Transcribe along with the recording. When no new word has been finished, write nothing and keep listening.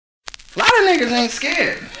A lot of niggas ain't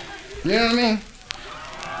scared. You know what I mean?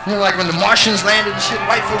 You know, like when the Martians landed and shit,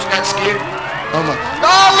 white folks got scared. I'm like,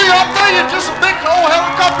 golly, I'll tell you, just a big old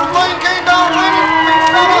helicopter plane came down landing, big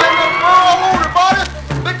fella had that burr all over the body,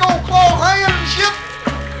 big old claw hanging and shit.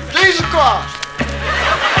 Jesus Christ.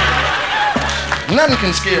 Nothing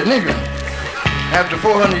can scare a nigga after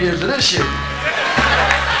 400 years of this shit.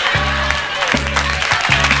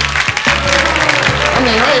 I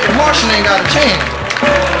mean, right, the Martian ain't got a chance.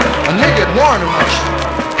 A nigga warned the Martian.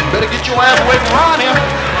 Better get your ass away from around him.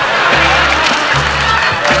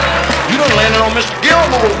 You done landed on Mr.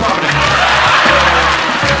 Gilmore's property.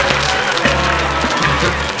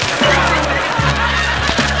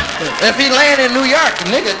 If he landed in New York, the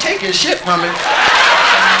nigga take his shit from him.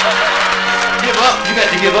 Give up. You got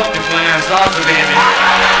to give up the flying saucer, baby.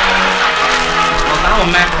 Cause I'm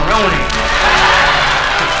a macaroni.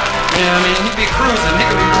 You know what I mean? He be cruising,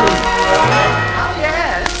 nigga be cruising. Oh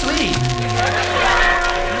yeah, it's sweet.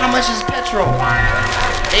 How much is petrol?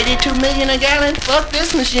 82 million a gallon? Fuck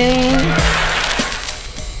this machine.